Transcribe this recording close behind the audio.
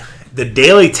The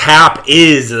Daily Tap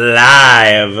is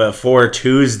live for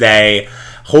Tuesday.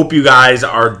 Hope you guys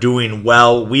are doing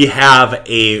well. We have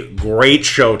a great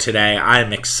show today. I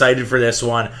am excited for this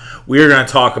one. We are going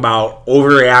to talk about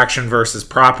overreaction versus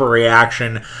proper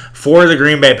reaction for the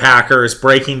Green Bay Packers,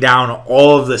 breaking down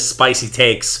all of the spicy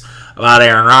takes about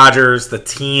Aaron Rodgers, the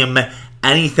team,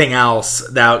 anything else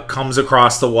that comes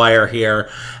across the wire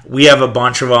here. We have a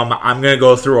bunch of them. I'm going to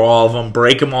go through all of them,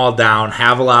 break them all down,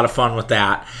 have a lot of fun with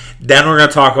that. Then we're going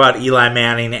to talk about Eli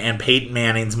Manning and Peyton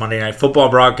Manning's Monday Night Football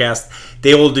broadcast.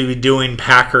 They will be doing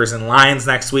Packers and Lions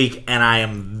next week, and I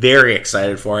am very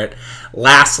excited for it.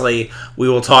 Lastly, we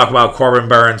will talk about Corbin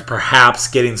Burns perhaps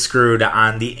getting screwed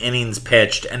on the innings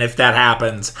pitched, and if that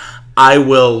happens, I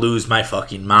will lose my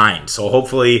fucking mind. So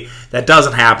hopefully that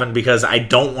doesn't happen because I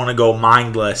don't want to go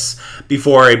mindless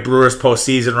before a Brewers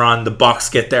postseason run. The Bucks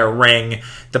get their ring.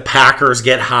 The Packers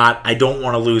get hot. I don't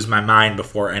want to lose my mind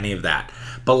before any of that.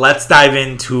 But let's dive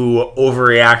into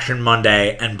Overreaction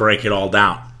Monday and break it all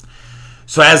down.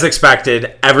 So as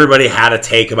expected, everybody had a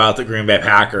take about the Green Bay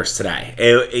Packers today.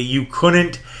 You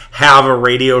couldn't have a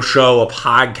radio show, a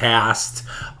podcast,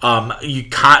 you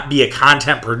can't be a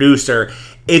content producer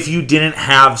if you didn't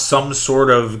have some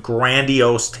sort of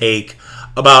grandiose take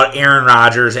about Aaron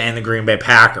Rodgers and the Green Bay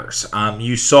Packers.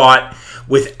 You saw it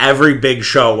with every big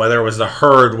show, whether it was The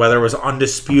Herd, whether it was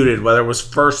Undisputed, whether it was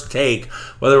First Take,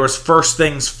 whether it was First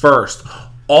Things First.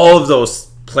 All of those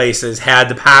places had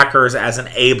the Packers as an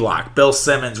A block. Bill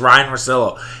Simmons, Ryan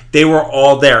Russillo, they were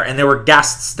all there. And there were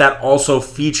guests that also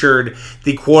featured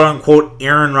the quote-unquote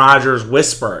Aaron Rodgers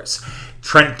whispers.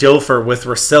 Trent Dilfer with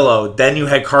Russillo. Then you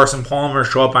had Carson Palmer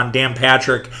show up on Dan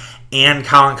Patrick and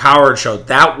Colin Cowherd show.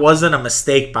 That wasn't a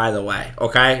mistake, by the way,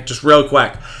 okay? Just real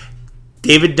quick.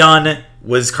 David Dunn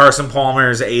was Carson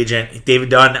Palmer's agent. David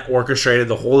Dunn orchestrated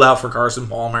the holdout for Carson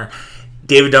Palmer.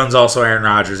 David Dunn's also Aaron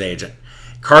Rodgers' agent.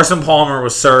 Carson Palmer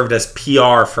was served as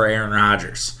PR for Aaron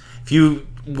Rodgers. If you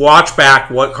watch back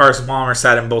what Carson Palmer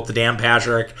said in both the Dan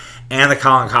Patrick and the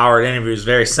Colin Cowherd interviews,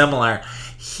 very similar.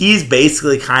 He's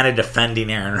basically kind of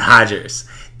defending Aaron Rodgers.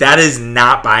 That is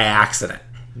not by accident.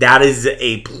 That is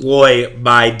a ploy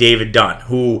by David Dunn,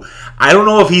 who I don't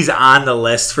know if he's on the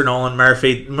list for Nolan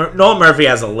Murphy. Nolan Murphy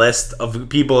has a list of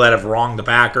people that have wronged the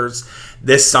Packers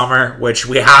this summer, which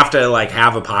we have to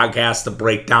have a podcast to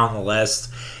break down the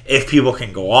list. If people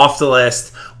can go off the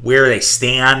list, where they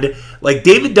stand.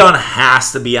 David Dunn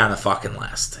has to be on the fucking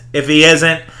list. If he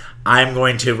isn't, I'm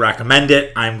going to recommend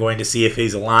it. I'm going to see if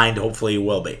he's aligned. Hopefully he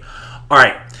will be. All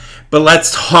right. But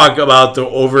let's talk about the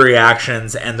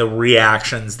overreactions and the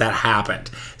reactions that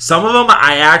happened. Some of them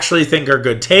I actually think are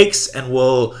good takes, and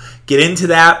we'll get into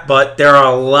that, but there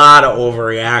are a lot of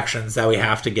overreactions that we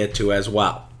have to get to as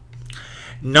well.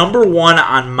 Number one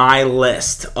on my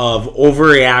list of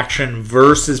overreaction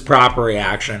versus proper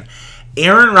reaction,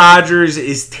 Aaron Rodgers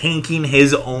is tanking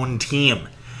his own team.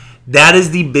 That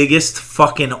is the biggest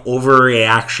fucking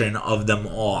overreaction of them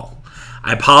all.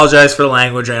 I apologize for the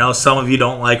language. I know some of you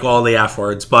don't like all the F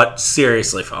words, but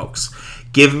seriously, folks,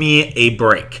 give me a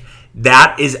break.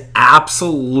 That is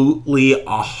absolutely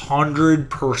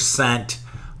 100%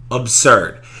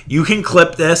 absurd. You can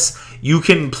clip this. You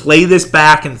can play this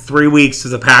back in 3 weeks if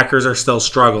the Packers are still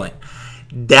struggling.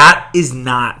 That is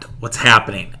not what's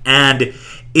happening. And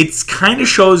it kind of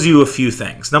shows you a few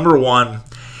things. Number one,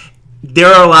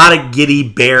 there are a lot of giddy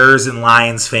Bears and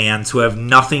Lions fans who have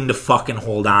nothing to fucking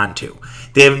hold on to.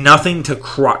 They have nothing to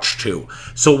crutch to.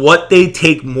 So what they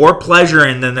take more pleasure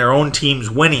in than their own teams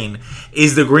winning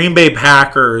is the Green Bay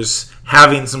Packers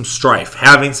having some strife,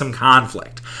 having some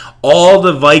conflict. All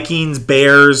the Vikings,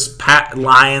 Bears,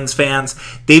 Lions fans,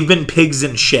 they've been pigs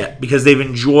in shit because they've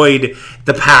enjoyed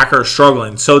the Packers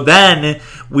struggling. So then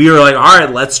we were like, all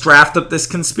right, let's draft up this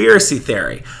conspiracy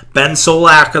theory. Ben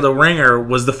Solak of The Ringer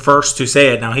was the first to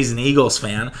say it. Now he's an Eagles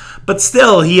fan, but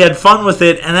still he had fun with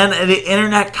it, and then the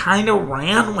internet kind of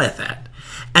ran with it.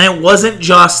 And it wasn't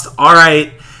just, all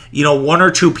right, one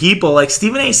or two people.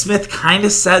 Stephen A. Smith kind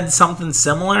of said something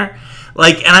similar.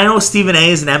 And I know Stephen A.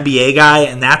 is an NBA guy,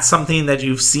 and that's something that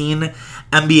you've seen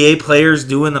NBA players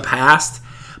do in the past.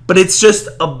 But it's just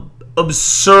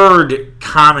absurd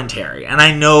commentary. And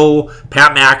I know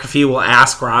Pat McAfee will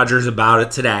ask Rodgers about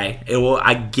it today.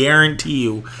 I guarantee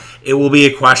you it will be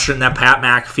a question that Pat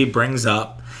McAfee brings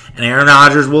up. And Aaron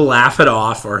Rodgers will laugh it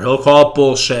off, or he'll call it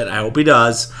bullshit. I hope he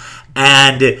does.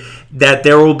 And that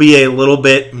there will be a little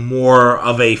bit more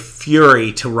of a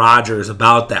fury to Rodgers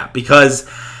about that. Because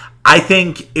I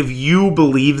think if you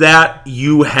believe that,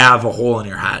 you have a hole in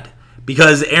your head.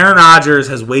 Because Aaron Rodgers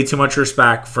has way too much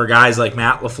respect for guys like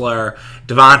Matt LaFleur,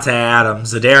 Devontae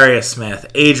Adams, Zadarius Smith,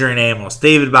 Adrian Amos,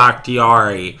 David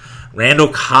Bakhtiari, Randall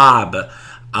Cobb,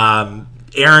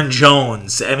 Aaron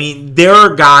Jones. I mean, there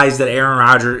are guys that Aaron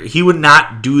Rodgers, he would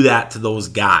not do that to those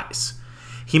guys.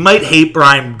 He might hate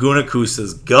Brian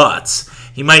Gutekunst's guts.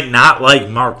 He might not like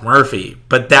Mark Murphy,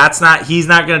 but he's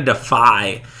not going to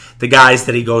defy the guys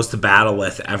that he goes to battle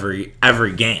with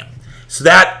every game. So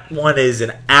that one is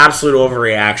an absolute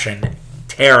overreaction.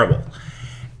 Terrible.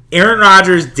 Aaron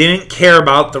Rodgers didn't care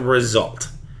about the result.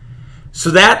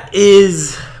 So that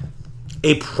is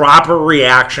a proper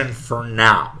reaction for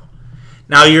now.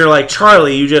 Now you're like,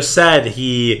 Charlie, you just said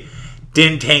he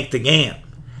didn't tank the game.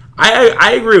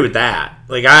 I agree with that.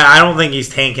 Like, I don't think he's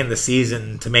tanking the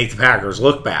season to make the Packers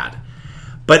look bad.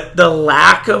 But the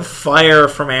lack of fire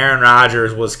from Aaron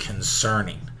Rodgers was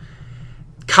concerning.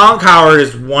 Colin Cowherd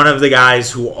is one of the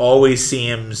guys who always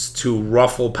seems to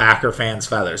ruffle Packer fans'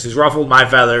 feathers. He's ruffled my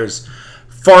feathers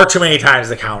far too many times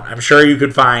to count. I'm sure you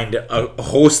could find a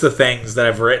host of things that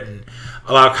I've written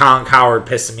about Colin Cowherd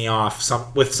pissing me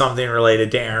off with something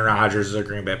related to Aaron Rodgers or the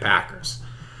Green Bay Packers.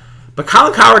 But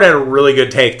Colin Cowherd had a really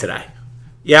good take today.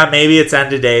 Yeah, maybe it's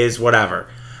end of days, whatever.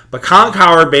 But Colin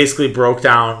Cowherd basically broke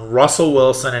down Russell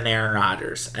Wilson and Aaron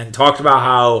Rodgers and talked about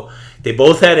how they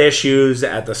both had issues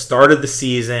at the start of the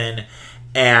season,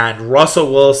 and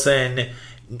Russell Wilson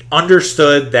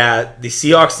understood that the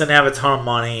Seahawks didn't have a ton of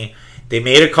money. They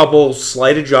made a couple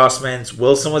slight adjustments.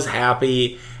 Wilson was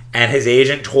happy, and his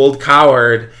agent told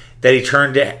Cowherd that he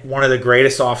turned to one of the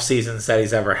greatest off seasons that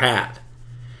he's ever had.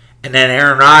 And then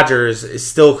Aaron Rodgers is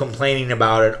still complaining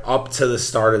about it up to the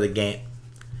start of the game.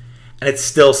 And it's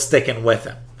still sticking with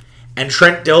him. And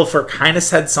Trent Dilfer kind of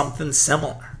said something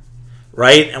similar,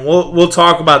 right? And we'll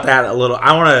talk about that a little.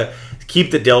 I want to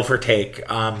keep the Dilfer take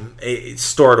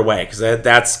stored away because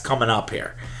that's coming up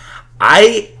here.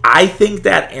 I think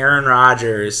that Aaron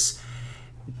Rodgers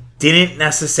didn't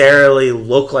necessarily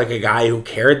look like a guy who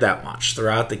cared that much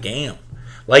throughout the game.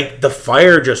 Like, the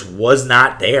fire just was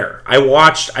not there.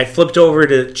 I flipped over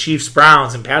to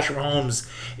Chiefs-Browns, and Patrick Mahomes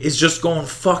is just going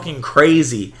fucking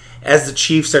crazy as the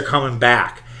Chiefs are coming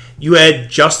back. You had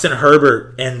Justin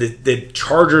Herbert and the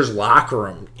Chargers locker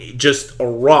room just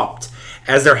erupt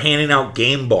as they're handing out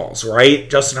game balls, right?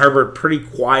 Justin Herbert, pretty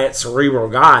quiet, cerebral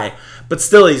guy, but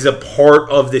still he's a part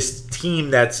of this team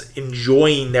that's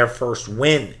enjoying their first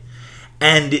win.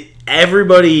 And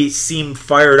everybody seemed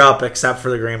fired up except for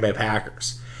the Green Bay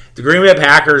Packers. The Green Bay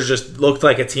Packers just looked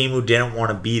like a team who didn't want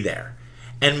to be there.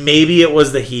 And maybe it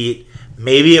was the heat.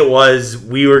 Maybe it was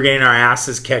we were getting our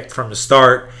asses kicked from the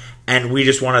start and we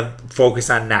just want to focus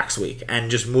on next week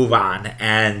and just move on.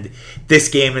 And this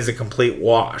game is a complete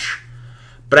wash.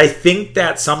 But I think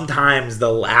that sometimes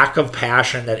the lack of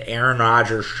passion that Aaron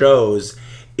Rodgers shows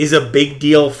is a big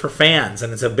deal for fans,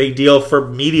 and it's a big deal for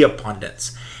media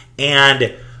pundits.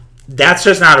 And that's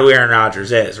just not who Aaron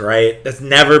Rodgers is, right? That's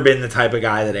never been the type of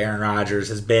guy that Aaron Rodgers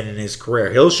has been in his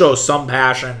career. He'll show some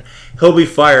passion. He'll be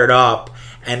fired up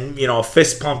and, a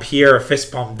fist pump here, a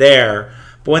fist pump there.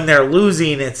 But when they're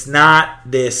losing, it's not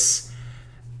this,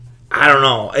 I don't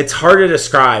know. It's hard to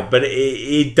describe, but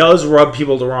it does rub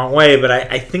people the wrong way. But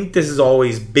I think this has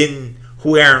always been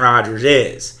who Aaron Rodgers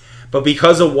is. But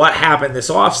because of what happened this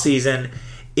offseason,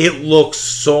 it looks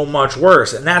so much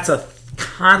worse. And that's a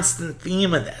constant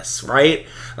theme of this, right?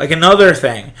 Like, another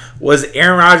thing was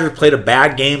Aaron Rodgers played a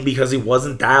bad game because he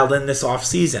wasn't dialed in this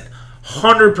offseason.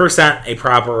 100% a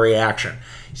proper reaction.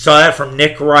 You saw that from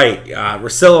Nick Wright.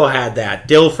 Russillo had that.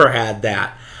 Dilfer had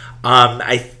that.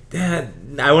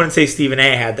 I wouldn't say Stephen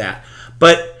A. had that.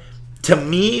 But to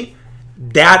me,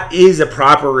 that is a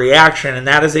proper reaction, and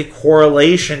that is a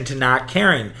correlation to not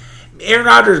caring. Aaron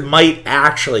Rodgers might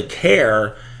actually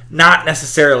care, not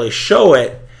necessarily show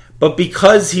it, but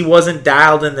because he wasn't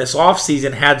dialed in this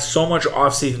offseason, had so much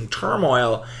offseason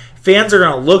turmoil, fans are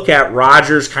going to look at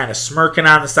Rodgers kind of smirking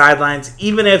on the sidelines,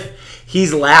 even if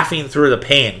he's laughing through the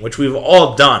pain, which we've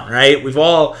all done, right? We've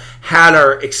all had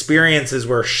our experiences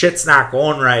where shit's not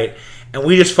going right, and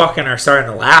we just fucking are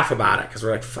starting to laugh about it because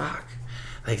we're like, fuck.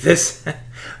 Like, this,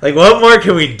 like, what more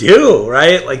can we do,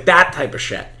 right? Like, that type of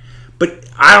shit. But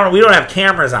we don't have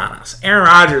cameras on us. Aaron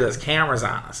Rodgers has cameras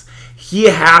on us. He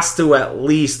has to at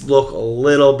least look a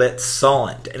little bit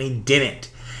sullen, and he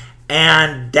didn't.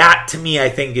 And that, to me, I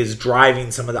think is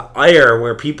driving some of the ire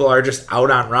where people are just out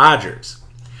on Rodgers.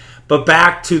 But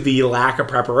back to the lack of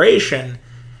preparation,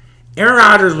 Aaron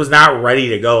Rodgers was not ready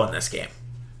to go in this game.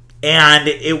 And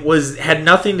it had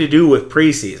nothing to do with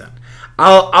preseason.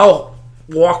 I'll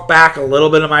walk back a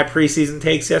little bit of my preseason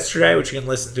takes yesterday, which you can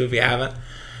listen to if you haven't.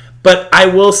 But I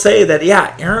will say that,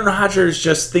 yeah, Aaron Rodgers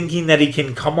just thinking that he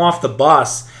can come off the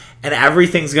bus and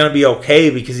everything's going to be okay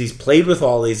because he's played with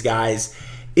all these guys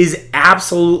is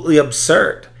absolutely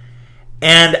absurd.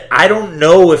 And I don't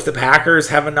know if the Packers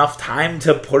have enough time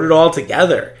to put it all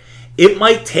together. It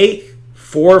might take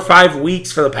 4 or 5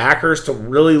 weeks for the Packers to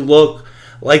really look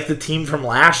like the team from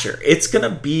last year. It's going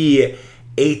to be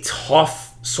a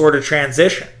tough sort of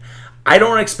transition. I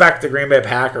don't expect the Green Bay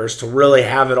Packers to really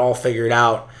have it all figured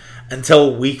out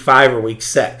until week 5 or week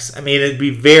 6. I mean, it'd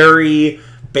be very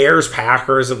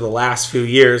Bears-Packers of the last few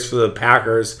years for the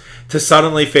Packers to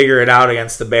suddenly figure it out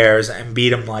against the Bears and beat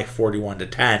them like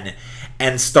 41-10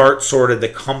 and start sort of the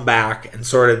comeback and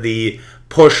sort of the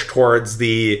push towards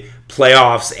the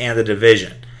playoffs and the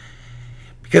division.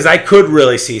 Because I could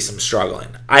really see some struggling.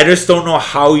 I just don't know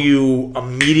how you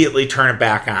immediately turn it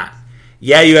back on.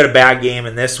 Yeah, you had a bad game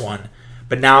in this one,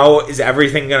 but now is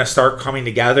everything going to start coming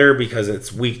together because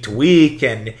it's week to week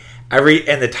and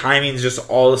the timing's just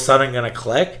all of a sudden going to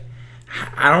click?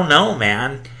 I don't know,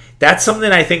 man. That's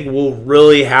something I think we'll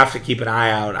really have to keep an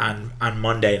eye out on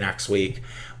Monday next week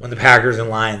when the Packers and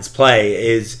Lions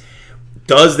play is,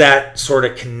 does that sort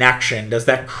of connection, does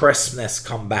that crispness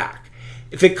come back?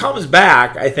 If it comes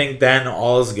back, I think then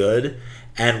all is good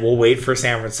and we'll wait for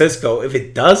San Francisco. If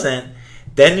it doesn't,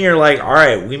 then you're like, all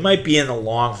right, we might be in the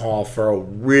long haul for a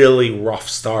really rough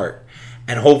start.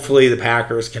 And hopefully the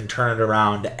Packers can turn it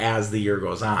around as the year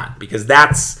goes on. Because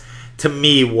that's, to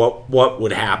me, what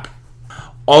would happen.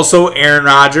 Also, Aaron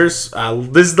Rodgers.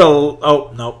 This is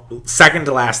the second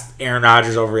to last Aaron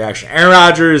Rodgers overreaction. Aaron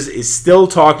Rodgers is still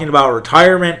talking about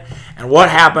retirement and what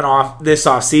happened this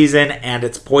offseason, and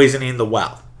it's poisoning the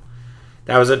well.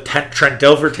 That was a Trent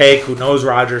Dilfer take, who knows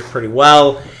Rodgers pretty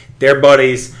well. They're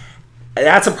buddies.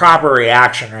 That's a proper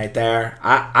reaction right there.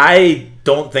 I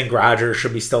don't think Rodgers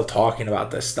should be still talking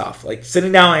about this stuff. Like,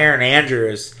 sitting down with Aaron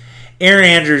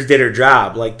Andrews did her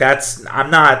job. Like,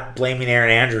 I'm not blaming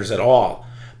Aaron Andrews at all.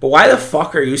 But why the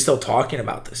fuck are you still talking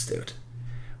about this, dude?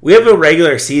 We have a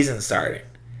regular season starting.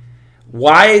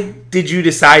 Why did you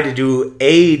decide to do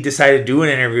an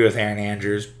interview with Aaron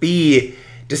Andrews, B,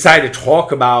 decide to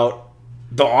talk about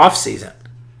the offseason?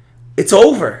 It's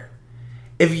over.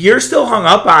 If you're still hung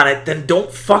up on it, then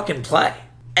don't fucking play.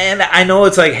 And I know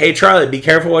it's like, hey, Charlie, be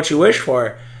careful what you wish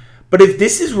for. But if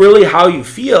this is really how you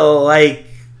feel, like,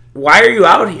 why are you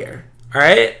out here? All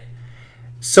right?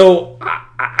 So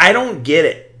I don't get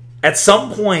it. At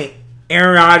some point,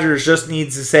 Aaron Rodgers just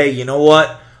needs to say, you know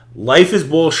what? Life is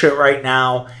bullshit right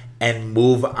now and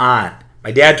move on.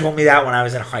 My dad told me that when I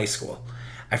was in high school.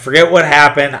 I forget what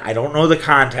happened. I don't know the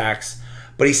context.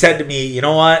 But he said to me, you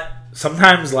know what?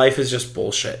 Sometimes life is just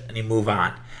bullshit and you move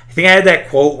on. I think I had that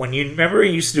quote when you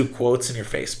used to do quotes in your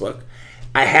Facebook.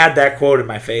 I had that quote in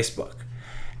my Facebook.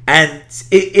 And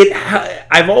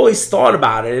I've always thought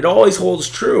about it. It always holds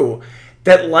true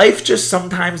that life just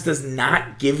sometimes does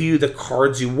not give you the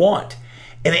cards you want.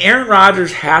 And Aaron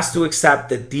Rodgers has to accept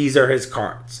that these are his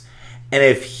cards. And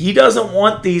if he doesn't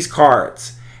want these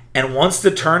cards and wants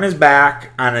to turn his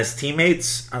back on his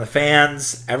teammates, on the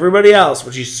fans, everybody else,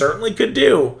 which he certainly could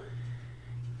do,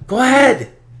 go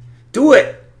ahead. Do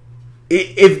it.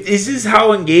 If this is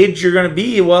how engaged you're going to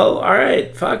be, well, all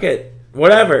right, fuck it.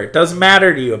 Whatever. It doesn't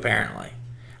matter to you, apparently.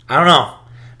 I don't know.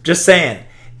 I'm just saying.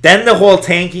 Then the whole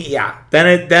tanking,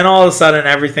 then all of a sudden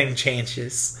everything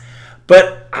changes.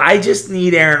 But I just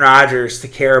need Aaron Rodgers to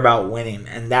care about winning,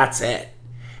 and that's it.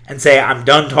 And say, I'm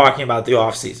done talking about the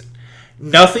offseason.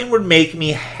 Nothing would make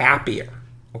me happier,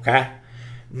 okay?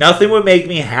 Nothing would make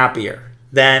me happier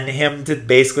than him to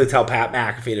basically tell Pat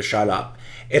McAfee to shut up.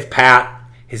 If Pat,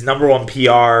 his number one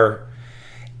PR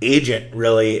agent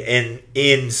really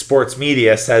in sports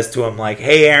media, says to him, like,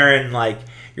 hey, Aaron, like,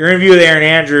 your interview with Aaron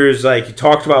Andrews, like, you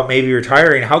talked about maybe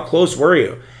retiring. How close were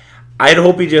you? I'd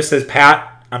hope he just says, Pat,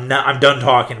 I'm done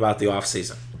talking about the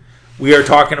offseason. We are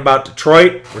talking about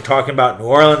Detroit. We're talking about New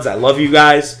Orleans. I love you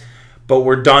guys, but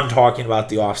we're done talking about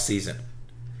the offseason.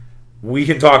 We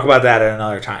can talk about that at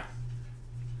another time.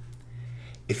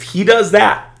 If he does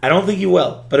that, I don't think he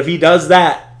will, but if he does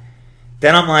that,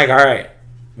 then I'm like, all right,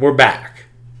 we're back.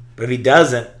 But if he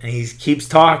doesn't and he keeps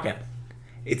talking,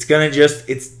 it's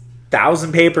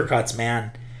 1,000 paper cuts,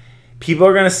 man. People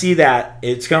are going to see that.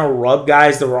 It's going to rub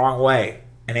guys the wrong way.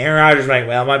 And Aaron Rodgers is like,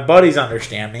 well, my buddies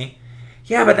understand me.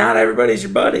 Yeah, but not everybody's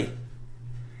your buddy.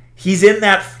 He's in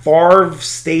that Favre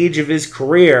stage of his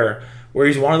career where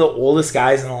he's one of the oldest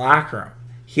guys in the locker room.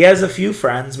 He has a few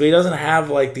friends, but he doesn't have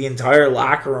like the entire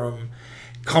locker room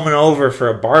coming over for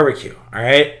a barbecue, all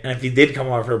right? And if he did come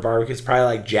over for a barbecue, it's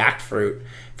probably like jackfruit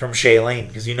from Shailene,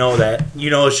 because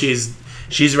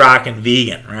she's rocking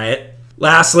vegan, right?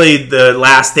 Lastly, the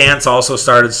Last Dance also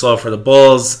started slow for the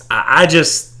Bulls.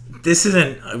 this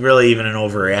isn't really even an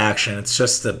overreaction. It's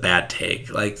just a bad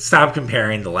take. Like, stop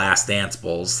comparing the Last Dance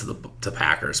Bulls to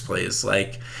Packers, please.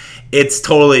 Like, it's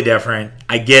totally different.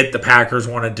 I get the Packers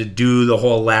wanted to do the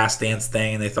whole Last Dance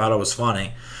thing and they thought it was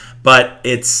funny, but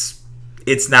it's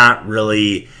not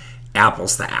really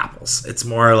apples to apples. It's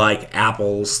more like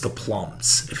apples to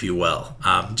plums, if you will.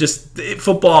 Just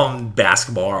football and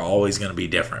basketball are always going to be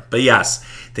different. But yes,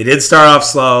 they did start off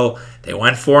slow. They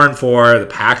went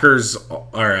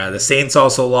 4-4. The Saints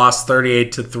also lost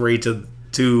 38-3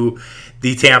 to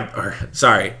the Tampa.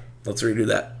 Let's redo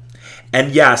that.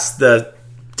 And yes, the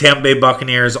Tampa Bay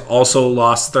Buccaneers also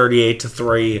lost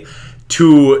 38-3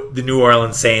 to the New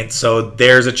Orleans Saints, so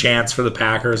there's a chance for the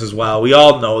Packers as well. We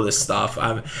all know this stuff.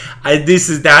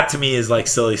 That to me is like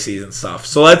silly season stuff.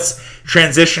 So let's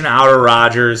transition out of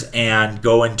Rodgers and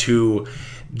go into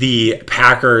the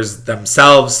Packers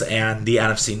themselves and the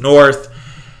NFC North.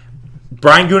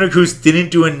 Brian Gutekunst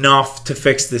didn't do enough to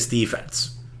fix this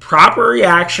defense. Proper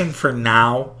reaction for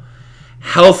now.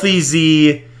 Healthy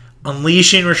Z,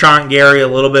 unleashing Rashawn Gary a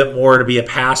little bit more to be a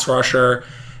pass rusher.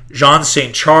 Jean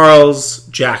St. Charles,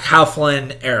 Jack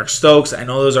Heflin, Eric Stokes. I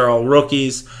know those are all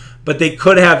rookies, but they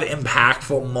could have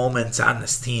impactful moments on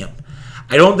this team.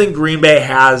 I don't think Green Bay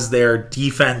has their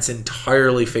defense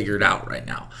entirely figured out right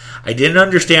now. I didn't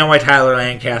understand why Tyler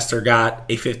Lancaster got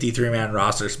a 53-man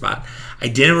roster spot. I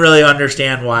didn't really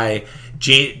understand why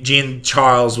Jean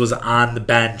Charles was on the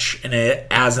bench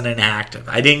as an inactive.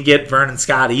 I didn't get Vernon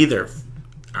Scott either,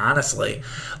 honestly.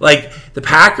 Like, the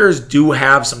Packers do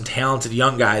have some talented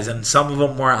young guys, and some of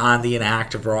them were on the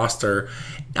inactive roster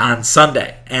on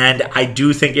Sunday. And I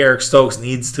do think Eric Stokes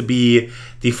needs to be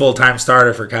the full-time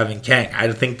starter for Kevin King.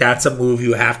 I think that's a move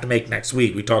you have to make next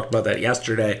week. We talked about that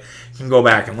yesterday. You can go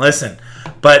back and listen.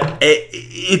 But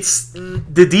it's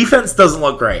the defense doesn't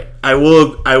look great. I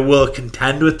will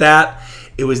contend with that.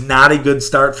 It was not a good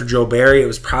start for Joe Barry. It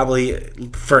was probably,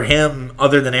 for him,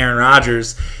 other than Aaron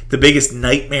Rodgers, the biggest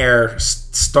nightmare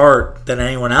start than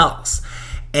anyone else.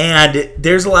 And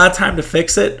there's a lot of time to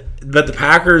fix it, but the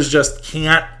Packers just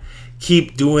can't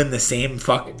keep doing the same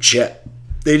fucking shit.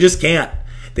 They just can't.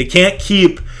 They can't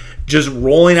keep just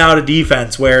rolling out a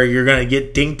defense where you're going to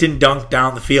get dinked and dunked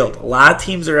down the field. A lot of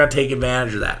teams are going to take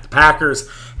advantage of that. The Packers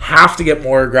have to get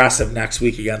more aggressive next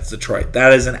week against Detroit.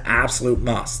 That is an absolute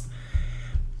must.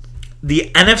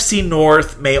 The NFC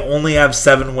North may only have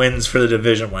 7 wins for the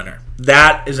division winner.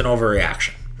 That is an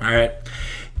overreaction, all right?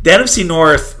 The NFC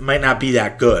North might not be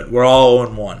that good. We're all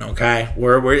 0-1, okay?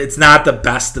 It's not the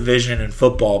best division in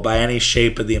football by any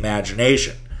shape of the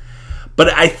imagination.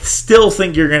 But I still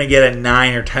think you're going to get a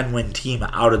 9 or 10 win team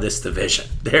out of this division.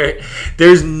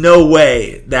 There's no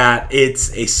way that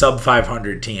it's a sub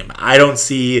 500 team. I don't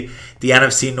see the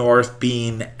NFC North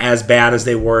being as bad as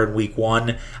they were in week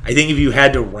 1. I think if you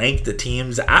had to rank the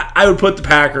teams, I would put the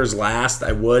Packers last.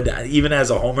 I would, even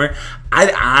as a homer.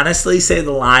 I'd honestly say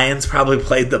the Lions probably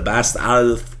played the best out of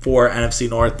the 4 NFC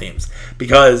North teams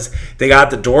because they got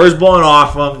the doors blown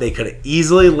off them. They could have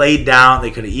easily laid down.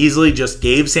 They could have easily just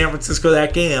gave San Francisco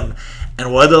that game.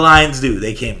 And what did the Lions do?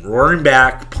 They came roaring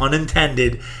back, pun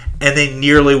intended, and they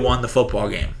nearly won the football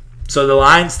game. So the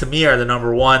Lions, to me, are the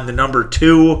number 1. The number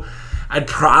 2, I'd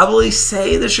probably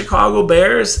say the Chicago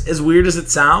Bears, as weird as it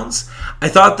sounds. I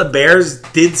thought the Bears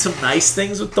did some nice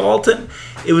things with Dalton.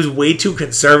 It was way too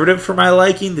conservative for my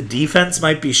liking. The defense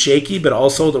might be shaky, but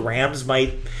also the Rams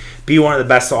might be one of the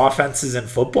best offenses in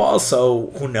football,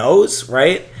 so who knows,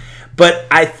 right? But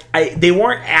they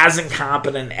weren't as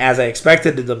incompetent as I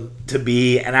expected them to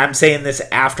be, and I'm saying this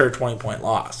after a 20-point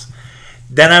loss.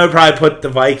 Then I would probably put the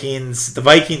Vikings. The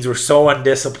Vikings were so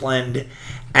undisciplined,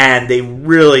 and they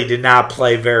really did not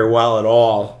play very well at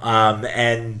all.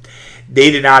 And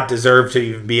they did not deserve to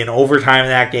even be in overtime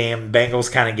in that game.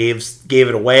 Bengals kind of gave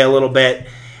it away a little bit.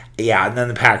 Yeah, and then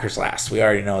the Packers last. We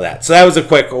already know that. So that was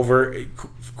a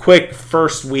quick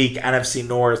first week NFC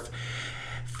North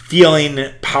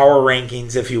feeling power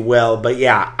rankings, if you will. But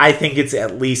yeah, I think it's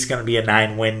at least going to be a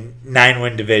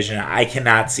 9-win division. I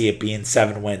cannot see it being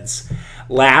 7 wins.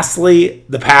 Lastly,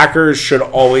 the Packers should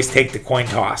always take the coin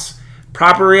toss.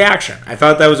 Proper reaction. I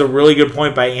thought that was a really good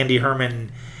point by Andy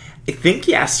Herman, I think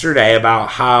yesterday, about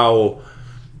how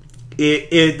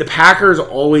the Packers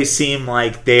always seem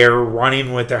like they're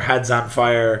running with their heads on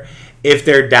fire if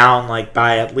they're down like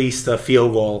by at least a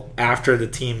field goal after the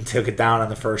team took it down on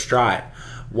the first drive.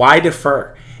 Why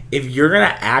defer? If you're going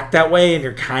to act that way and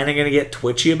you're kind of going to get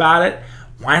twitchy about it,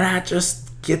 why not just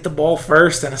get the ball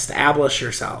first and establish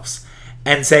yourselves?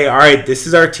 And say, all right, this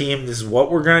is our team. This is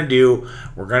what we're going to do.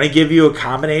 We're going to give you a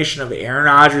combination of Aaron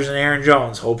Rodgers and Aaron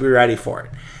Jones. Hope you're ready for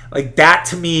it. Like, that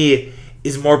to me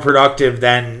is more productive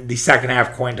than the second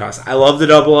half coin toss. I love the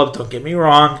double up, don't get me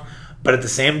wrong, but at the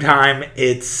same time,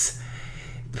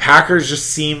 the Packers just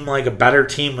seem like a better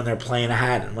team when they're playing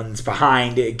ahead, and when it's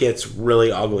behind, it gets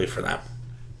really ugly for them.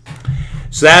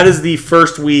 So that is the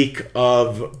first week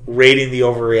of rating the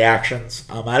overreactions.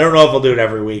 I don't know if I'll do it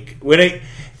every week.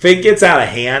 If it gets out of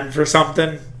hand for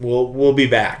something, we'll be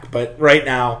back. But right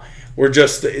now,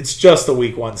 it's just the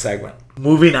week 1 segment.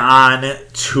 Moving on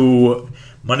to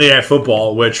Monday Night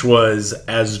Football, which was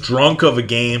as drunk of a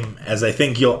game as I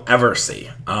think you'll ever see.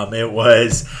 It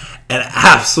was an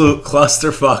absolute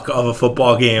clusterfuck of a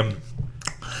football game.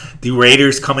 The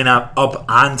Raiders coming up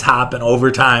on top in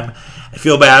overtime. I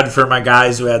feel bad for my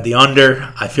guys who had the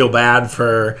under. I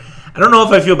don't know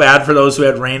if I feel bad for those who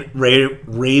had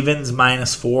Ravens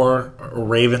 -4 or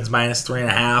Ravens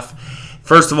 -3.5.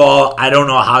 First of all, I don't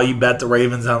know how you bet the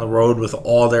Ravens on the road with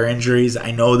all their injuries.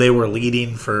 I know they were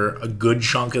leading for a good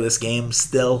chunk of this game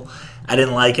still. I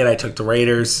didn't like it. I took the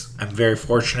Raiders. I'm very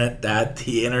fortunate that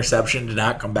the interception did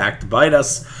not come back to bite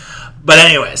us. But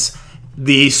anyways,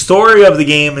 the story of the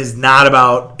game is not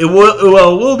about... It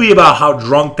will be about how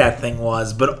drunk that thing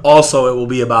was, but also it will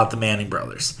be about the Manning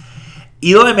brothers.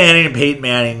 Eli Manning and Peyton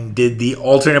Manning did the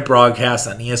alternate broadcast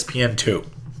on ESPN2.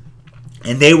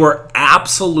 And they were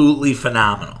absolutely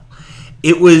phenomenal.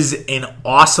 It was an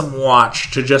awesome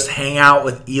watch to just hang out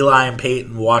with Eli and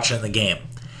Peyton watching the game.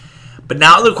 But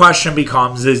now the question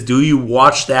becomes do you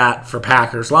watch that for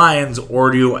Packers-Lions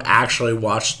or do you actually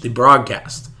watch the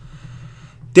broadcast?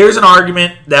 There's an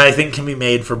argument that I think can be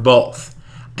made for both.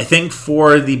 I think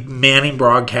for the Manning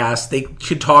broadcast, they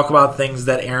should talk about things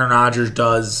that Aaron Rodgers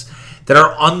does that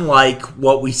are unlike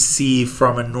what we see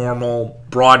from a normal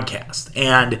broadcast.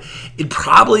 And it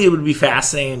would be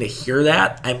fascinating to hear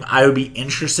that. I would be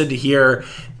interested to hear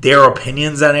their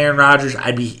opinions on Aaron Rodgers.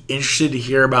 I'd be interested to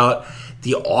hear about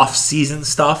the off-season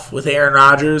stuff with Aaron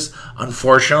Rodgers.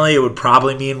 Unfortunately, it would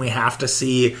probably mean we have to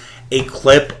see a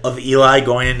clip of Eli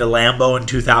going into Lambeau in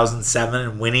 2007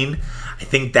 and winning. I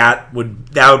think that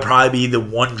would probably be the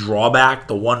one drawback,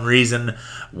 the one reason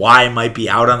why I might be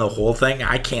out on the whole thing.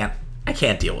 I can't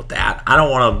deal with that. I don't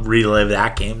want to relive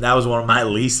that game. That was one of my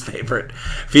least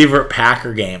favorite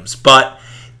Packer games. But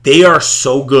they are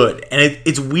so good. And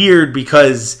it's weird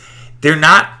because they're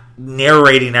not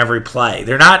narrating every play.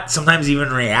 They're not sometimes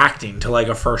even reacting to like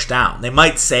a first down. They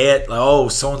might say it, like, oh,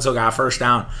 so-and-so got first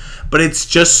down. But it's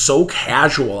just so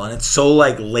casual and it's so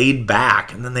like laid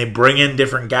back. And then they bring in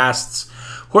different guests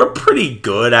who are pretty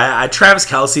good. Travis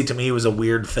Kelce, to me, was a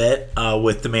weird fit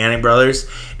with the Manning brothers.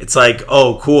 It's like,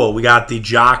 oh, cool, we got the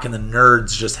jock and the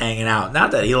nerds just hanging out.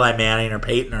 Not that Eli Manning or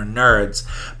Peyton are nerds,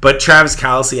 but Travis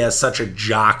Kelce has such a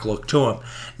jock look to him.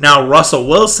 Now, Russell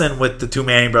Wilson with the two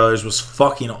Manning brothers was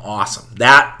fucking awesome.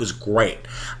 That was great.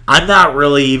 I'm not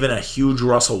really even a huge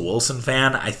Russell Wilson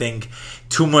fan. I think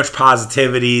too much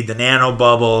positivity, the nano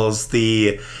bubbles,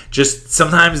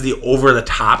 sometimes the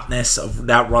over-the-topness of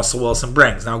that Russell Wilson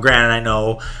brings. Now, granted, I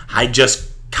know I just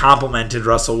complimented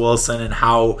Russell Wilson and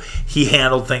how he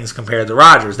handled things compared to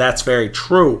Rodgers. That's very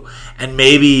true. And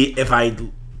maybe if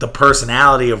the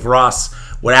personality of Russ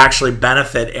would actually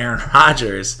benefit Aaron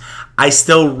Rodgers, I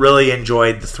still really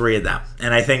enjoyed the three of them.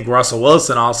 And I think Russell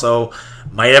Wilson also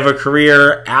might have a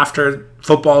career after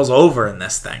football's over in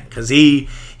this thing because he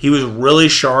was really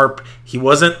sharp. He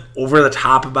wasn't over the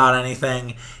top about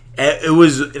anything. It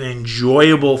was an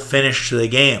enjoyable finish to the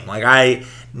game. Like, I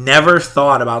never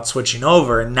thought about switching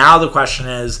over. And now the question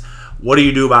is, what do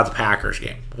you do about the Packers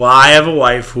game? Well, I have a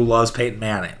wife who loves Peyton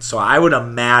Manning, so I would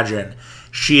imagine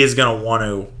she is going to want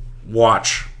to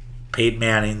watch Peyton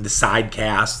Manning, the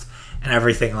sidecast, and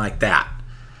everything like that.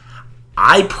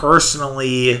 I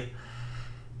personally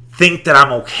think that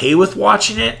I'm okay with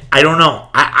watching it. I don't know.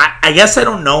 I guess I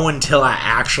don't know until I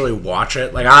actually watch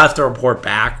it. Like, I'll have to report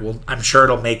back. I'm sure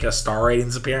it'll make a star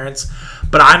ratings appearance.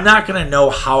 But I'm not going to know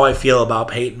how I feel about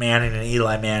Peyton Manning and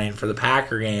Eli Manning for the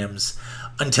Packer games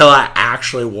until I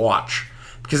actually watch.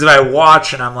 Because if I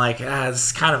watch and I'm like, this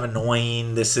is kind of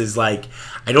annoying. This is like,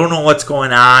 I don't know what's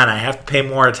going on. I have to pay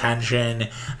more attention.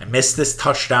 I missed this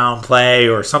touchdown play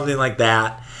or something like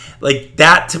that. Like,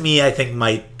 that to me, I think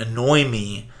might annoy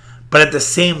me. But at the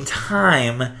same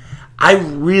time, I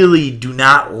really do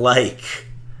not like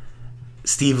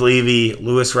Steve Levy,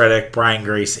 Louis Riddick, Brian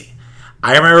Griese.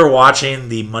 I remember watching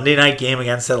the Monday night game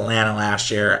against Atlanta last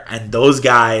year, and those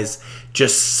guys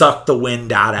just sucked the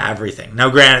wind out of everything. Now,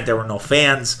 granted, there were no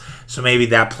fans, so maybe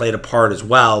that played a part as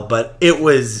well, but it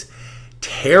was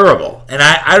terrible. And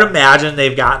I'd imagine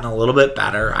they've gotten a little bit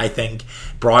better. I think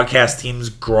broadcast teams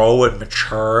grow and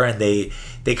mature, and they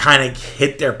kind of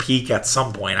hit their peak at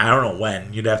some point. I don't know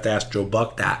when. You'd have to ask Joe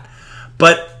Buck that.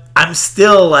 But I'm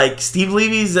still like, Steve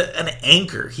Levy's an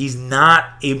anchor. He's not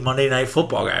a Monday Night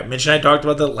Football guy. Mitch and I talked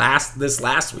about this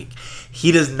last week.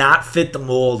 He does not fit the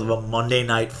mold of a Monday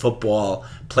Night Football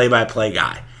play-by-play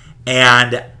guy.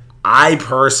 And I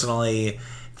personally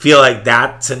feel like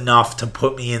that's enough to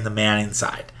put me in the Manning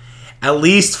side, at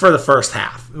least for the first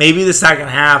half. Maybe the second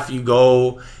half you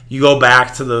go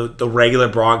back to the regular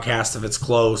broadcast if it's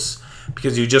close,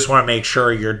 because you just want to make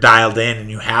sure you're dialed in and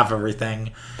you have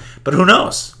everything. But who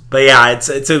knows? But yeah,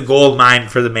 it's a gold mine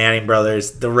for the Manning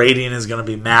brothers. The rating is going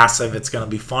to be massive. It's going to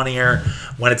be funnier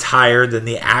when it's higher than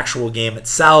the actual game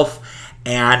itself.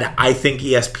 And I think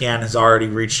ESPN has already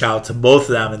reached out to both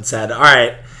of them and said, all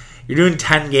right, you're doing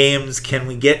 10 games. Can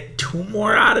we get 2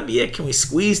 more out of you? Can we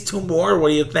squeeze 2 more? What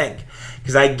do you think?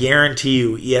 Because I guarantee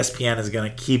you ESPN is going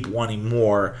to keep wanting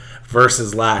more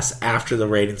versus less after the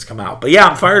ratings come out. But yeah,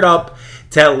 I'm fired up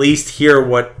to at least hear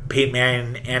what Peyton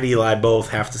Manning and Eli both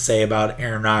have to say about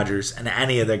Aaron Rodgers and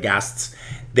any of their guests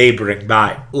they bring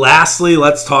by. Lastly,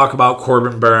 let's talk about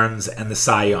Corbin Burnes and the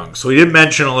Cy Young. So we did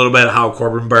mention a little bit how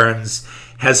Corbin Burnes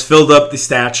has filled up the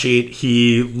stat sheet.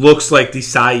 He looks like the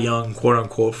Cy Young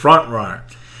quote-unquote front runner.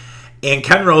 And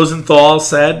Ken Rosenthal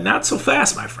said, not so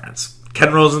fast, my friends.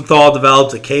 Ken Rosenthal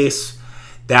developed a case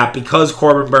that because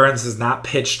Corbin Burnes has not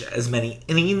pitched as many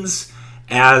innings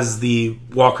as the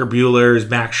Walker Buehlers,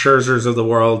 Max Scherzers of the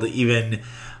world, even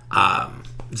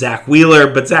Zach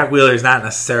Wheeler, but Zach Wheeler is not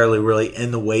necessarily really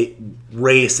in the weight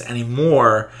race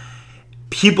anymore.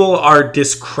 People are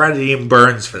discrediting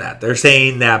Burnes for that. They're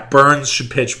saying that Burnes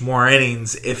should pitch more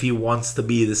innings if he wants to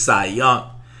be the Cy Young.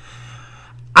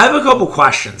 I have a couple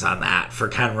questions on that for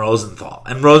Ken Rosenthal.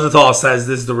 And Rosenthal says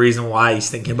this is the reason why he's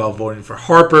thinking about voting for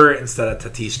Harper instead of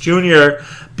Tatis Jr.,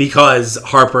 because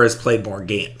Harper has played more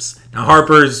games. Now,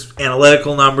 Harper's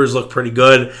analytical numbers look pretty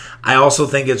good. I also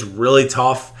think it's really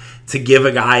tough to give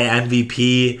a guy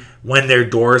MVP when their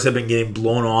doors have been getting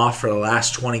blown off for the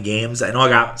last 20 games. I know I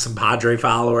got some Padre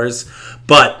followers,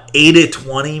 but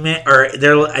 8-20,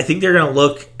 I think they're going to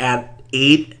look at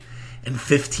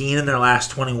 8-15 in their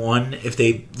last 21 if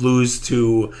they lose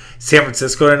to San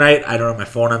Francisco tonight. I don't have my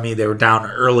phone on me. They were down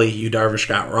early. Yu Darvish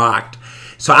got rocked.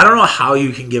 So I don't know how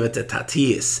you can give it to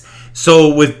Tatis.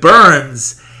 So with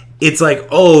Burnes, it's like,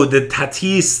 oh, the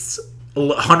Tatis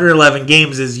 111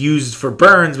 games is used for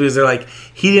Burnes because they're like,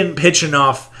 he didn't pitch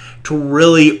enough to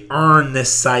really earn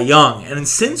this Cy Young. And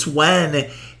since when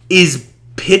is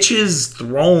pitches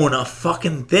thrown a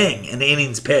fucking thing? And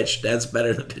innings pitched, that's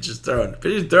better than pitches thrown.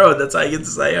 Pitches thrown, that's how you get the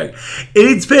Cy Young.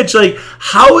 Innings pitched, like,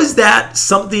 how is that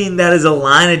something that is a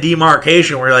line of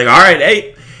demarcation where you're like, all right,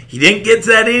 hey, he didn't get to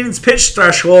that innings pitch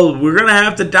threshold, we're going to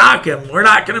have to dock him. We're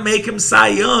not going to make him Cy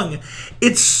Young.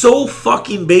 It's so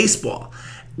fucking baseball.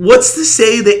 What's to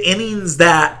say the innings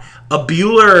that a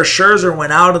Buehler or Scherzer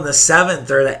went out in the 7th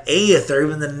or the 8th or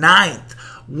even the 9th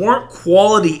weren't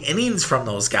quality innings from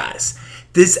those guys?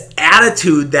 This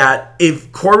attitude that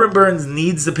if Corbin Burnes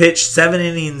needs to pitch 7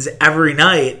 innings every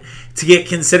night to get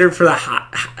considered for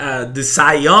the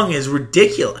Cy Young is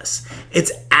ridiculous.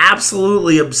 It's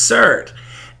absolutely absurd.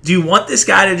 Do you want this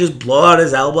guy to just blow out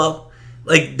his elbow?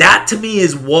 Like, that to me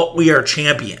is what we are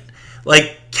championing.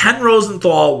 Like, Ken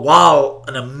Rosenthal, while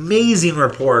an amazing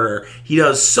reporter, he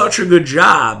does such a good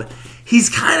job, he's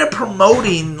kind of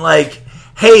promoting, like,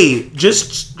 hey,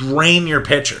 just drain your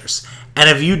pitchers. And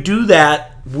if you do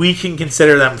that, we can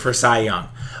consider them for Cy Young.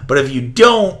 But if you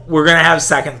don't, we're going to have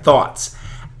second thoughts.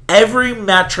 Every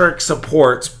metric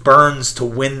supports Burnes to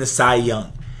win the Cy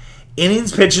Young.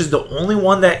 Innings pitch is the only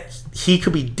one that he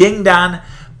could be dinged on.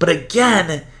 But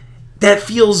again, that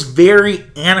feels very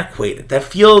antiquated. That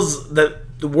feels the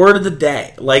word of the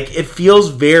day. Like, it feels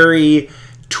very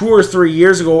 2 or 3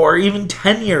 years ago or even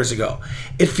 10 years ago.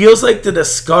 It feels like the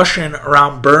discussion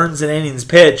around Burnes and innings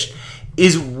pitched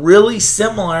is really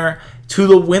similar to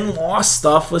the win-loss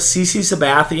stuff with CC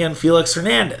Sabathia and Felix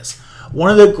Hernandez. One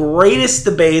of the greatest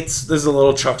debates, this is a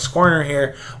little Chuck's Corner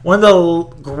here, one of the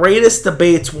greatest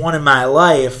debates won in my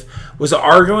life was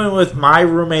arguing with my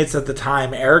roommates at the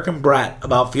time, Eric and Brett,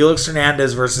 about Felix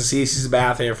Hernandez versus CC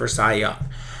Sabathia for Cy Young.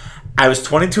 I was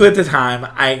 22 at the time.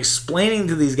 I explaining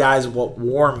to these guys what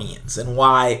WAR means and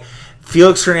why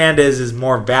Felix Hernandez is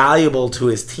more valuable to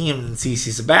his team than CC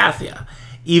Sabathia,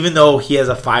 even though he has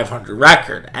a 500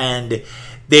 record. And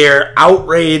they're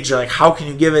outraged, like, how can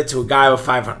you give it to a guy with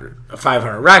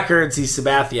 500 records? CC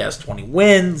Sabathia has 20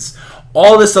 wins,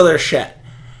 all this other shit.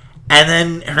 And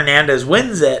then Hernandez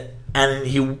wins it, and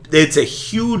it's a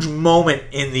huge moment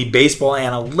in the baseball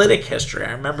analytic history.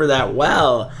 I remember that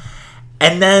well.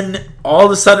 And then all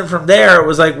of a sudden from there, it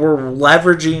was like we're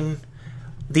leveraging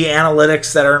the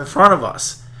analytics that are in front of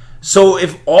us. So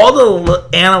if all the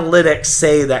analytics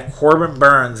say that Corbin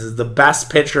Burnes is the best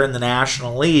pitcher in the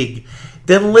National League,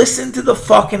 then listen to the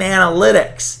fucking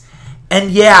analytics.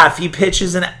 And yeah, if he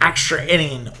pitches an extra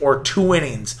inning or 2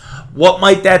 innings, what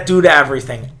might that do to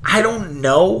everything? I don't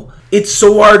know. It's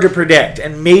so hard to predict.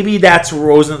 And maybe that's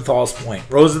Rosenthal's point.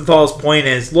 Rosenthal's point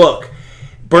is, look,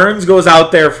 Burnes goes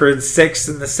out there for the 6th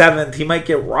and the 7th. He might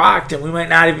get rocked and we might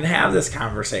not even have this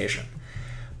conversation.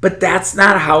 But that's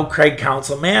not how Craig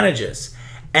Counsell manages.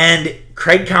 And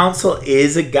Craig Counsell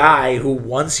is a guy who,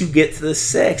 once you get to the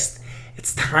 6th,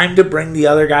 it's time to bring the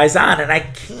other guys on. And I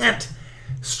can't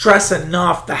stress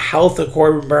enough the health of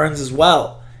Corbin Burnes as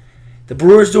well. The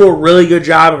Brewers do a really good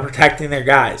job of protecting their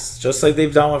guys, just like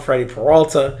they've done with Freddie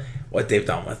Peralta, what they've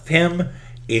done with him.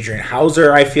 Adrian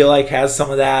Hauser, I feel like, has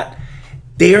some of that.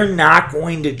 They are not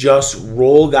going to just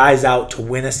roll guys out to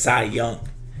win a Cy Young.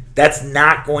 That's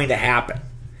not going to happen.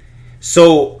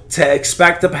 So to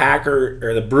expect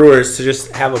the Brewers to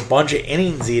just have a bunch of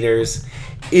innings eaters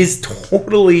is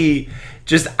totally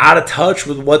just out of touch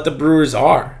with what the Brewers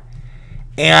are.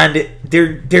 And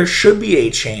there should be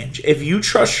a change. If you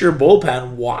trust your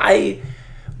bullpen,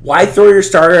 why throw your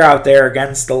starter out there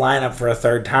against the lineup for a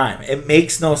third time? It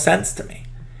makes no sense to me.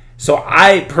 So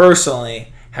I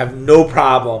personally have no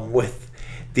problem with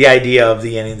the idea of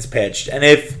the innings pitched. And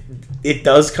if it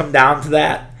does come down to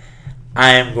that,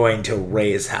 I am going to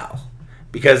raise hell.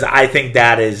 Because I think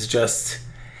that is just,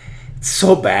 it's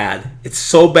so bad. It's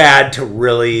so bad to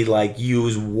really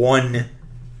use one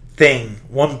thing,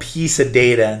 one piece of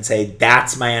data and say,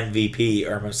 that's my MVP,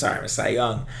 or I'm sorry, my Cy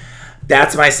Young.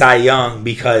 That's my Cy Young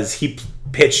because he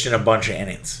pitched in a bunch of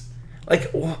innings.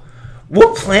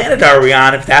 What planet are we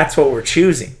on if that's what we're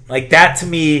choosing? That to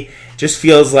me just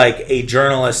feels like a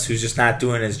journalist who's just not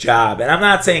doing his job. And I'm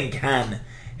not saying Ken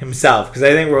himself, because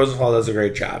I think Rosenthal does a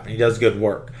great job and he does good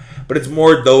work. But it's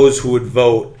more those who would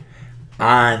vote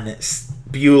on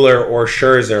Buehler or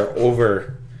Scherzer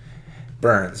over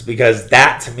Burnes, because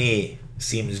that to me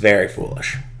seems very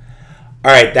foolish.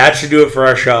 All right, that should do it for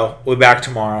our show. We'll be back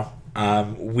tomorrow.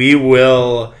 We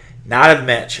will not have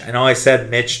Mitch. I know I said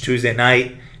Mitch Tuesday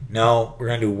night. No, we're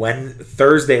going to do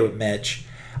Thursday with Mitch.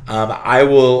 I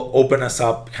will open us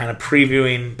up kind of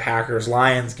previewing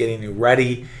Packers-Lions, getting you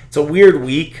ready. It's a weird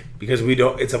week because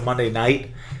it's a Monday night.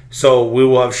 So we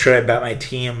will have Should I Bet My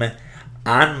Team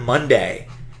on Monday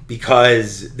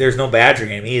because there's no Badger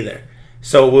game either.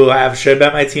 So we'll have Should I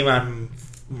Bet My Team on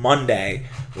Monday.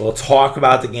 We'll talk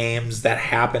about the games that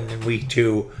happened in week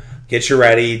 2. Get you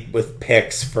ready with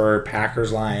picks for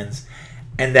Packers-Lions.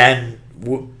 And then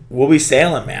we'll be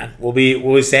sailing, man. We'll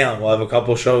be sailing. We'll have a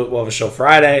couple shows. We'll have a show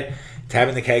Friday,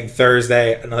 Tapping the Keg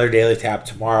Thursday, another Daily Tap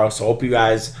tomorrow. So hope you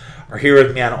guys are here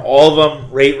with me on all of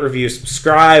them. Rate, review,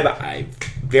 subscribe. I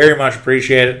very much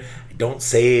appreciate it. I don't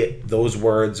say those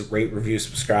words, rate, review,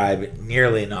 subscribe,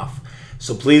 nearly enough.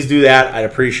 So please do that. I'd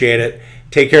appreciate it.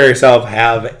 Take care of yourself.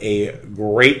 Have a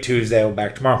great Tuesday. We'll be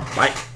back tomorrow. Bye.